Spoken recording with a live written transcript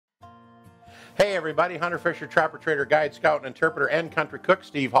Hey everybody, Hunter Fisher, Trapper, Trader, Guide, Scout, and Interpreter, and Country Cook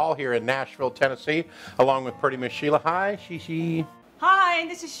Steve Hall here in Nashville, Tennessee, along with pretty Miss Sheila. Hi, Shishi. Hi,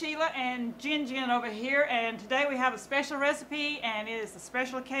 this is Sheila and Jin over here, and today we have a special recipe, and it is a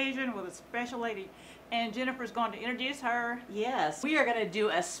special occasion with a special lady, and Jennifer's going to introduce her. Yes, we are going to do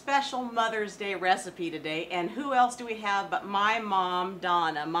a special Mother's Day recipe today, and who else do we have but my mom,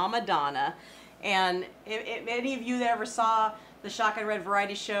 Donna, Moma Donna. And if any of you that ever saw the Shotgun Red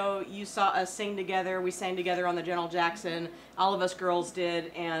Variety Show, you saw us sing together. We sang together on the General Jackson. All of us girls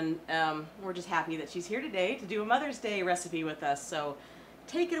did, and we're just happy that she's here today to do a Mother's Day recipe with us. So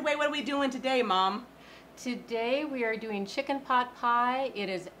take it away. What are we doing today, Mom? Today we are doing chicken pot pie. It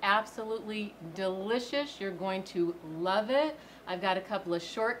is absolutely delicious. You're going to love it. I've got a couple of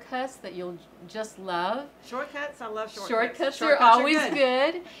shortcuts that you'll just love. Shortcuts? I love shortcuts. Shortcuts are always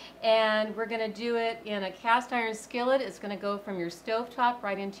good. And we're going to do it in a cast iron skillet. It's going to go from your stovetop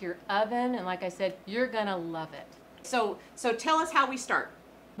right into your oven. And like I said, you're going to love it. So tell us how we start.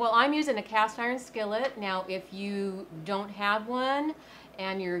 Well, I'm using a cast iron skillet. Now, if you don't have one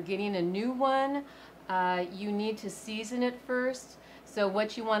and you're getting a new one, you need to season it first. So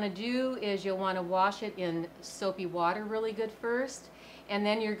what you want to do is you'll want to wash it in soapy water really good first, and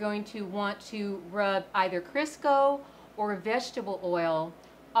then you're going to want to rub either Crisco or vegetable oil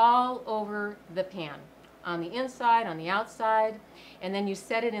all over the pan, on the inside, on the outside, and then you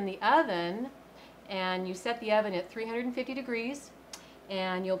set it in the oven, and you set the oven at 350 degrees,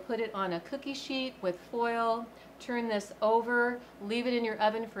 and you'll put it on a cookie sheet with foil, turn this over, leave it in your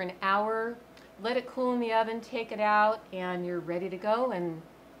oven for an hour, let it cool in the oven, take it out, and you're ready to go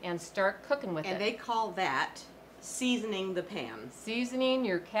and start cooking with it. And they call that seasoning the pan. Seasoning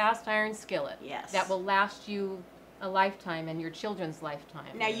your cast iron skillet. Yes. That will last you a lifetime and your children's lifetime.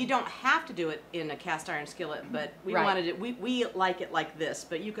 Now you don't have to do it in a cast iron skillet, but we wanted it. We like it like this,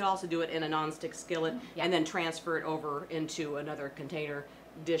 but you could also do it in a nonstick skillet and then transfer it over into another container,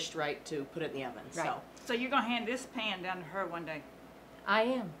 dished right to put it in the oven. Right. So you're going to hand this pan down to her one day. I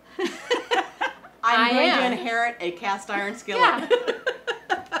am. I'm going to inherit a cast iron skillet.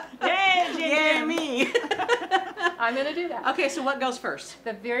 Yeah. Yay, me. I'm going to do that. Okay, so what goes first?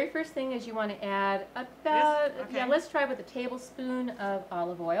 The very first thing is you want to add about, let's try with a tablespoon of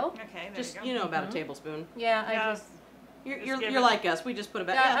olive oil. Okay, there Just, you go. about a tablespoon. Yeah, You're like us. We just put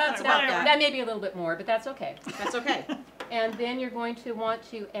about, that's about that. That may be a little bit more, but that's okay. That's okay. And then you're going to want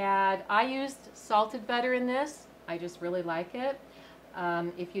to add, I used salted butter in this. I just really like it.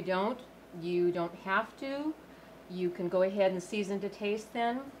 If you don't have to. You can go ahead and season to taste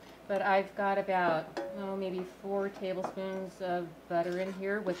then. But I've got about, maybe 4 tablespoons of butter in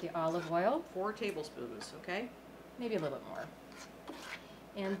here with the olive oil. 4 tablespoons, okay? Maybe a little bit more.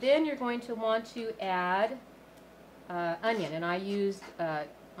 And then you're going to want to add onion. And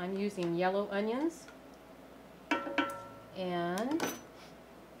I'm using yellow onions. And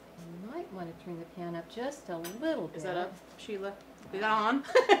you might want to turn the pan up just a little bit. Is that up, Sheila? Is that on?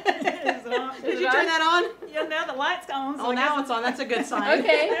 Is it on? Did you turn that on? Yeah, now the light's on. So now it's on. That's a good sign.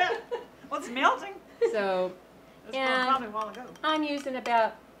 Okay. Yeah. Well, it's melting. So, That's probably a while ago. I'm using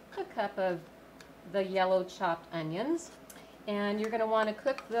about a cup of the yellow chopped onions. And you're going to want to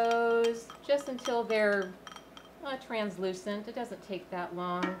cook those just until they're translucent. It doesn't take that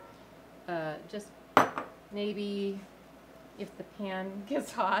long. Just maybe if the pan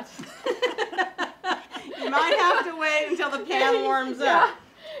gets hot. You might have to wait until the pan warms up.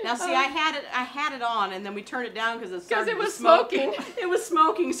 Now, see, I had it on, and then we turned it down because it was smoking. It was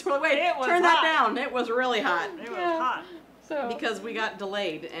smoking. So wait, turn that down. It was really hot. It was hot. So because we got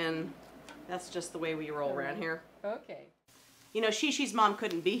delayed, and that's just the way we roll around here. Okay. You know, Shishi's mom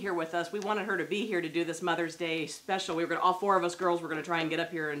couldn't be here with us. We wanted her to be here to do this Mother's Day special. We were all 4 of us girls were going to try and get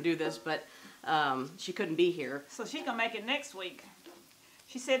up here and do this, but she couldn't be here. So she's going to make it next week.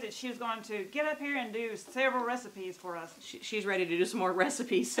 She said that she was going to get up here and do several recipes for us. She's ready to do some more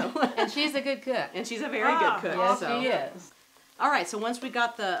recipes. So. And she's a good cook. And she's a very good cook. Yes, so. she is. All right, so once we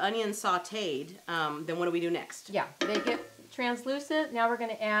got the onions sauteed, then what do we do next? Yeah, they get translucent. Now we're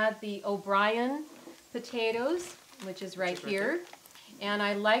going to add the O'Brien potatoes, which is right here. And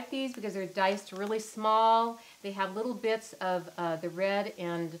I like these because they're diced really small. They have little bits of the red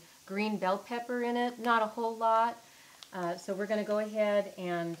and green bell pepper in it, not a whole lot. So we're going to go ahead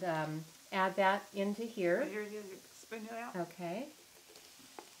and add that into here. Here it is. Spoon it out. Okay.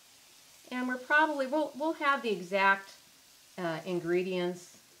 And we'll have the exact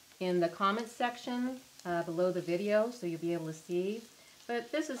ingredients in the comments section below the video, so you'll be able to see. But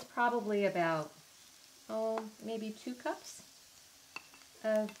this is probably about, maybe 2 cups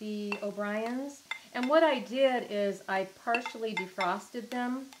of the O'Briens. And what I did is I partially defrosted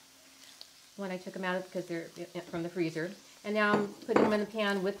them when I took them out because they're from the freezer. And now I'm putting them in the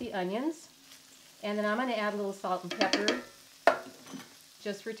pan with the onions. And then I'm going to add a little salt and pepper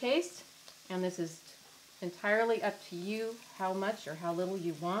just for taste. And this is entirely up to you how much or how little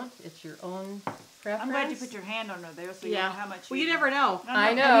you want. It's your own preference. I'm glad you put your hand under there so you know how much. Well, you never know.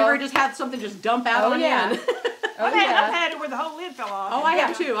 I know. Have you ever just had something just dump out on you? I've had it where the whole lid fell off. Oh, I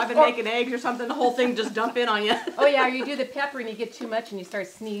have too. I've been making eggs or something, the whole thing just dump in on you. Oh yeah, you do the pepper and you get too much and you start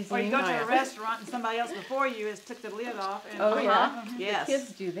sneezing. Or you go to a restaurant and somebody else before you has took the lid off. And oh yeah, yes. The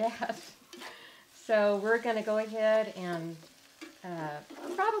kids do that. So we're going to go ahead and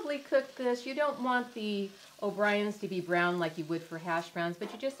probably cook this. You don't want the O'Briens to be brown like you would for hash browns,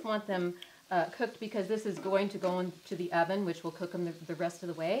 but you just want them cooked because this is going to go into the oven, which will cook them the rest of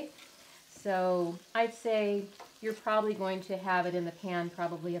the way. So I'd say you're probably going to have it in the pan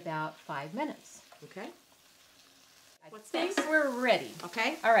probably about 5 minutes. Okay. I think we're ready.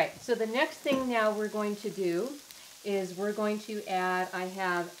 Okay. All right, so the next thing now we're going to do is we're going to add, I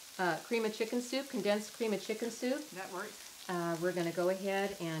have cream of chicken soup, condensed cream of chicken soup. That works. We're going to go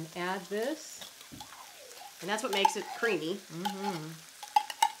ahead and add this. And that's what makes it creamy.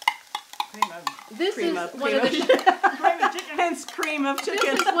 This is one of the Hence cream of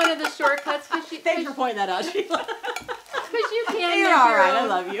chicken. This is one of the shortcuts. Thanks for pointing that out, Sheila. Because you can You're make all your right. own, I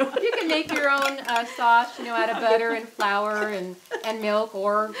love you. You can make your own sauce, you know, out of butter and flour and milk,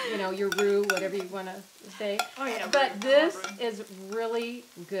 or you know, your roux, whatever you want to say. Oh yeah. But this is really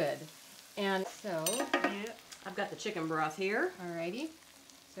good, and so I've got the chicken broth here. Alrighty.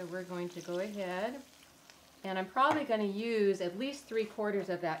 So we're going to go ahead, and I'm probably going to use at least 3/4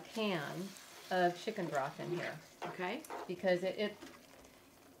 of that can of chicken broth in here. Okay. Because the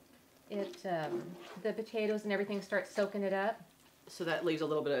potatoes and everything starts soaking it up. So that leaves a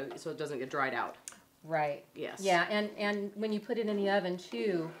little bit of, so it doesn't get dried out. Right. Yes. Yeah, and when you put it in the oven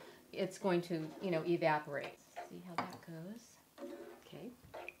too, it's going to, you know, evaporate. See how that goes. Okay.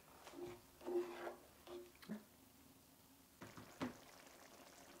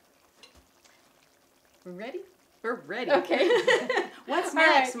 We're ready? We're ready. Okay. What's All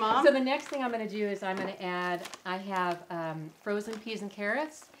right. next, Mom? So the next thing I'm going to do is I'm going to add, I have frozen peas and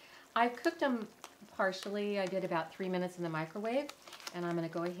carrots. I've cooked them partially. I did about 3 minutes in the microwave. And I'm going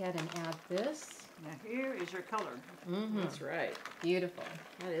to go ahead and add this. Now here is your color. That's right. Beautiful.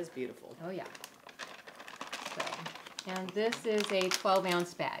 That is beautiful. Oh yeah. So, and this is a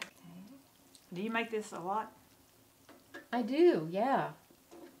 12-ounce bag. Do you make this a lot? I do, yeah.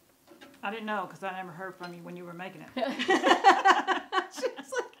 I didn't know because I never heard from you when you were making it.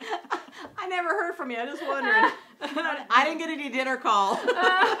 I never heard from you. I just wondered. I didn't get any dinner call.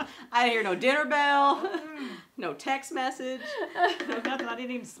 I didn't hear no dinner bell, no text message. Nothing. I didn't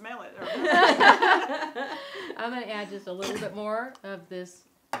even smell it. I'm going to add just a little bit more of this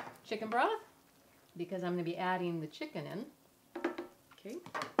chicken broth because I'm going to be adding the chicken in. Okay.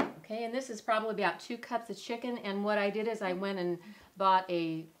 Okay, and this is probably about 2 cups of chicken. And what I did is I went and bought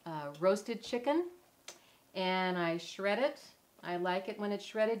a roasted chicken and I shred it. I like it when it's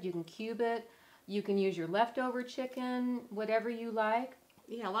shredded. You can cube it. You can use your leftover chicken, whatever you like.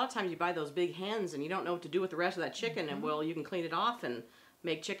 Yeah, a lot of times you buy those big hens and you don't know what to do with the rest of that chicken, and well, you can clean it off and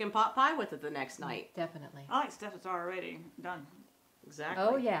make chicken pot pie with it the next night. Definitely. I like stuff that's already done. Exactly.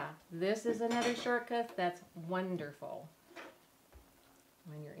 Oh yeah, this is another shortcut that's wonderful.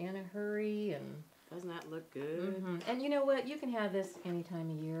 When you're in a hurry and... Doesn't that look good? And you know what? You can have this any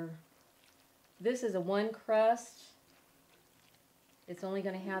time of year. This is a 1 crust. It's only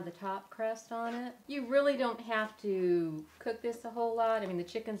going to have the top crust on it. You really don't have to cook this a whole lot. I mean, the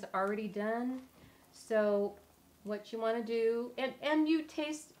chicken's already done. So what you want to do, and you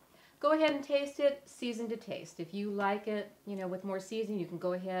taste, go ahead and taste it, season to taste. If you like it, you know, with more seasoning, you can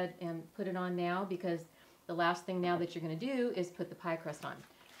go ahead and put it on now, because the last thing now that you're going to do is put the pie crust on.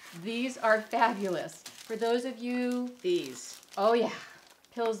 These are fabulous. For those of you... These. Oh yeah.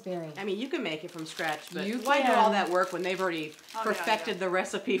 Pillsbury. I mean, you can make it from scratch, but You why do can. all that work when they've already perfected the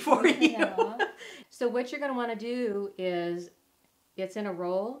recipe for you? Yeah. So what you're going to want to do is, it's in a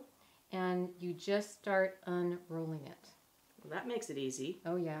roll, and you just start unrolling it. Well, that makes it easy.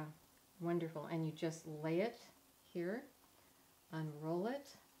 Oh yeah, wonderful. And you just lay it here, unroll it,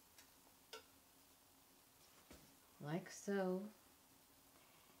 like so.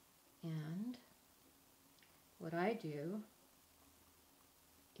 And what I do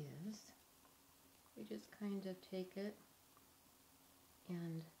is we just kind of take it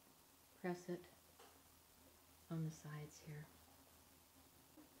and press it on the sides here.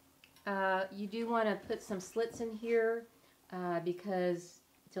 You do want to put some slits in here because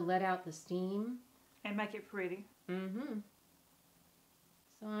to let out the steam. And make it pretty.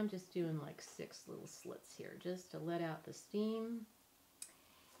 So I'm just doing like 6 little slits here just to let out the steam.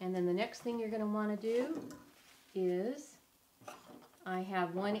 And then the next thing you're going to want to do is, I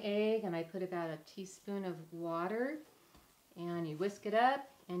have 1 egg and I put about a teaspoon of water, and you whisk it up,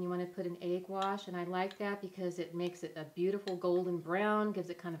 and you want to put an egg wash, and I like that because it makes it a beautiful golden brown,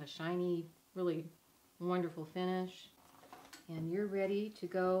 gives it kind of a shiny, really wonderful finish. And you're ready to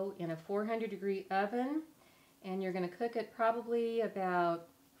go in a 400-degree oven, and you're going to cook it probably about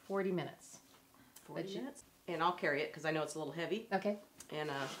 40 minutes. 40 minutes? And I'll carry it because I know it's a little heavy. Okay. And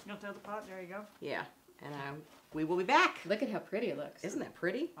You'll throw the pot, there you go. yeah, and we will be back. Look at how pretty it looks. Isn't that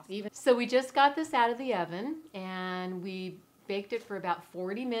pretty? So we just got this out of the oven, and we baked it for about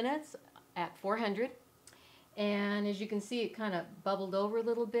 40 minutes at 400. And as you can see, it kind of bubbled over a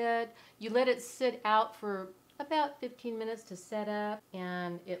little bit. You let it sit out for about 15 minutes to set up,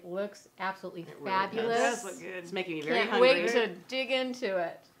 and it looks absolutely fabulous. It does look good. It's making me very Can't hungry. wait to dig into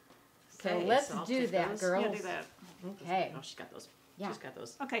it. So Okay, let's so I'll do take that, those. girls. Yeah, do that. Okay. Oh, she's got those. Yeah. She's got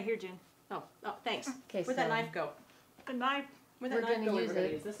those. Okay, here, Jen. Oh, thanks. Okay, Where'd that so knife go? The knife. Where'd We're that knife going go? to We're use gonna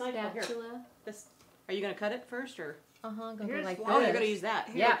a use this knife. Oh, here. spatula. This. Are you gonna cut it first, or? Gonna go Here's like one. Oh, you're this. gonna use that.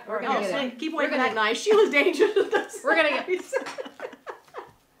 Yeah, we're gonna Oh, get it. keep We're away from gonna- that knife. She was dangerous with this. We're gonna get-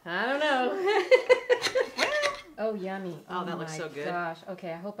 I don't know. Oh, yummy. Oh, that looks my so good. Gosh.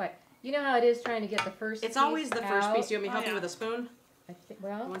 Okay, I hope you know how it is trying to get the first It's piece always the first out? piece. Do you want me to help Oh, you yeah. with a spoon?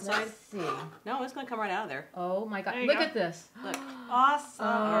 Well, One let's side? see. No, it's gonna come right out of there. Oh my God. There you Look go. at this. Look. Awesome.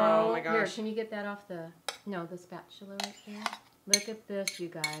 Oh, my Here, gosh. can you get that off the spatula right there? Look at this, you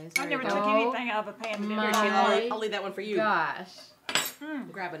guys. I There never you took go. anything out of a pan. My- Here, Sheila, I'll leave that one for you. Gosh.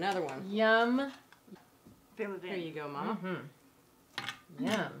 Grab another one. Yum. Fill it in. Here you go, Mama.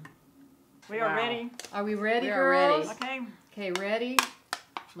 Yum. We are Wow. ready. Are we ready, We are ready. girls? Okay. Okay, ready?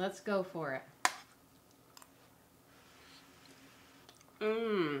 Let's go for it.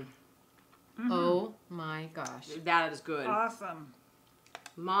 Mmm. Oh my gosh. That is good. Awesome.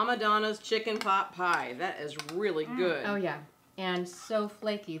 Mama Donna's chicken pot pie. That is really good. Oh yeah. And so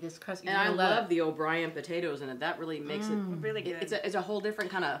flaky, this crust. And I love the O'Brien potatoes in it. That really makes it. Really good. It's a whole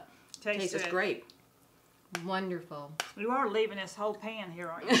different kind of taste. It's it. great. Wonderful. You are leaving this whole pan here,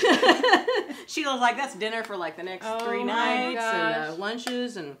 aren't you? Sheila's like, that's dinner for like the next Oh 3 my nights gosh. and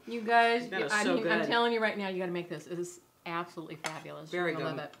lunches and You guys, That is I so mean, I'm good. telling you right now, you got to make this. It is absolutely fabulous. Very You're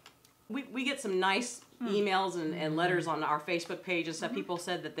gonna good. love it. we get some nice emails and letters on our Facebook page and stuff. People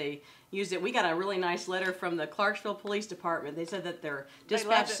said that they used it. We got a really nice letter from the Clarksville Police Department. They said that their dispatch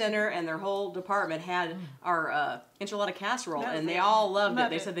loved it. center and their whole department had our enchilada casserole, That was and they it. all loved it.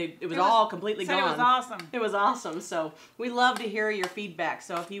 Loved They it. said it was It was- all completely Said gone. it was awesome. It was awesome. So we love to hear your feedback.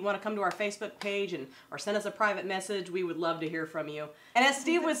 So if you want to come to our Facebook page or send us a private message, we would love to hear from you. And as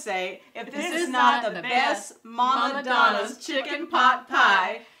Steve would say, if this is not the best Mama Donna's chicken pot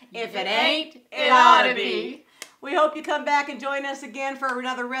pie, if it ain't, it ought to be. We hope you come back and join us again for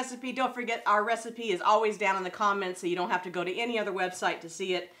another recipe. Don't forget, our recipe is always down in the comments, so you don't have to go to any other website to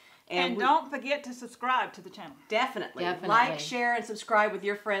see it. And don't forget to subscribe to the channel. Definitely. Like, share, and subscribe with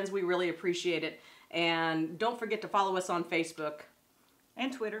your friends. We really appreciate it. And don't forget to follow us on Facebook.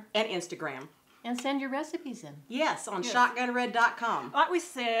 And Twitter. And Instagram. And send your recipes in. Yes, on Yes. shotgunred.com. Like we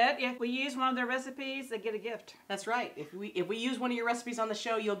said, if we use one of their recipes, they get a gift. That's right. If we use one of your recipes on the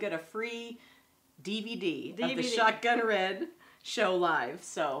show, you'll get a free DVD. of the DVD. Shotgun Red show live.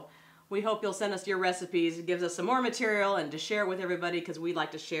 So we hope you'll send us your recipes. It gives us some more material and to share with everybody, because we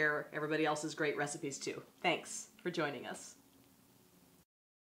like to share everybody else's great recipes too. Thanks for joining us.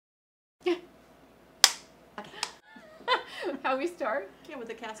 How we start? Yeah, with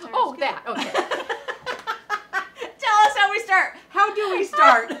the cast iron Oh, skillet. that. Okay. Tell us how we start. How do we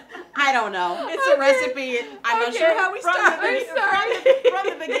start? I don't know. It's a recipe. I'm not sure how we From start. the, from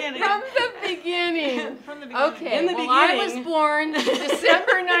the beginning. From the beginning. From the beginning. Okay. In the well, I was beginning. born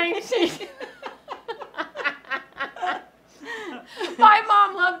December 19th. My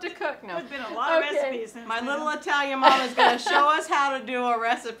mom loved to cook. No. There's been a lot of Okay. recipes since My then. little Italian mom is going to show us how to do a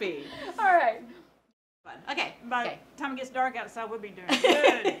recipe. All right. Okay. By Okay. the time it gets dark outside, we'll be doing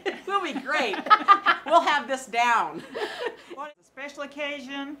good. We'll be great. We'll have this down. Well, it's a special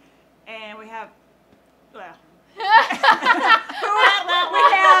occasion, and we have, well,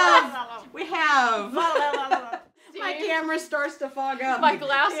 We have. My camera starts to fog up. My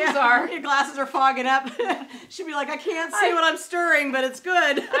glasses are. Your glasses are fogging up. She'll be like, I can't see what I'm stirring, but it's good.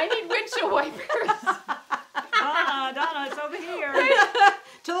 I need windshield wipers. Donna, it's over here.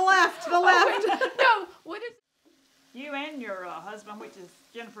 To the left, to the left. No, what is You and your husband, which is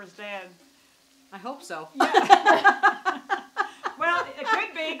Jennifer's dad. I hope so. Well, it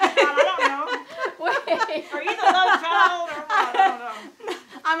could be. I don't know. Wait. Or either love child or what. I don't know.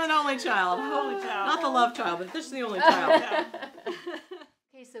 I'm an only child. Only child. Not the love child, but this is the only child.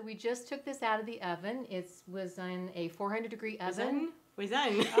 Okay, so we just took this out of the oven. It was in a 400-degree oven. Was that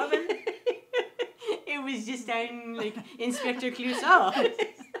in Oven? It was just on like Inspector Clouseau.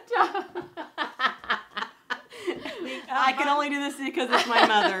 I can only do this because it's my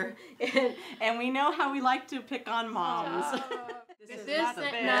mother, and we know how we like to pick on moms. This is not the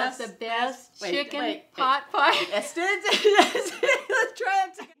the best Wait, chicken wait. pot pie. Let's try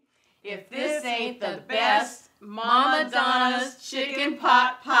it. If this ain't the best Moma Donna's chicken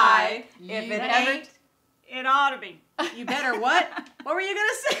pot pie, if it ain't, It ought to be. you better what? What were you gonna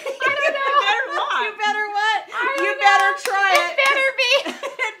say? I don't know. You better what? I don't You know. better try it. It better be.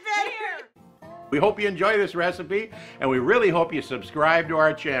 It better. We hope you enjoy this recipe, and we really hope you subscribe to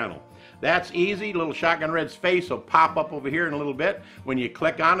our channel. That's easy. Little Shotgun Red's face will pop up over here in a little bit. When you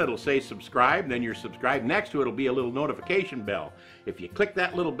click on it, it'll say subscribe, then you're subscribed. Next to it will be a little notification bell. If you click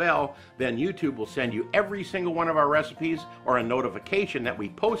that little bell, then YouTube will send you every single one of our recipes or a notification that we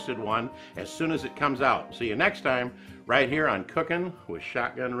posted one as soon as it comes out. See you next time, right here on Cooking with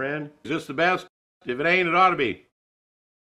Shotgun Red. Is this the best? If it ain't, it ought to be.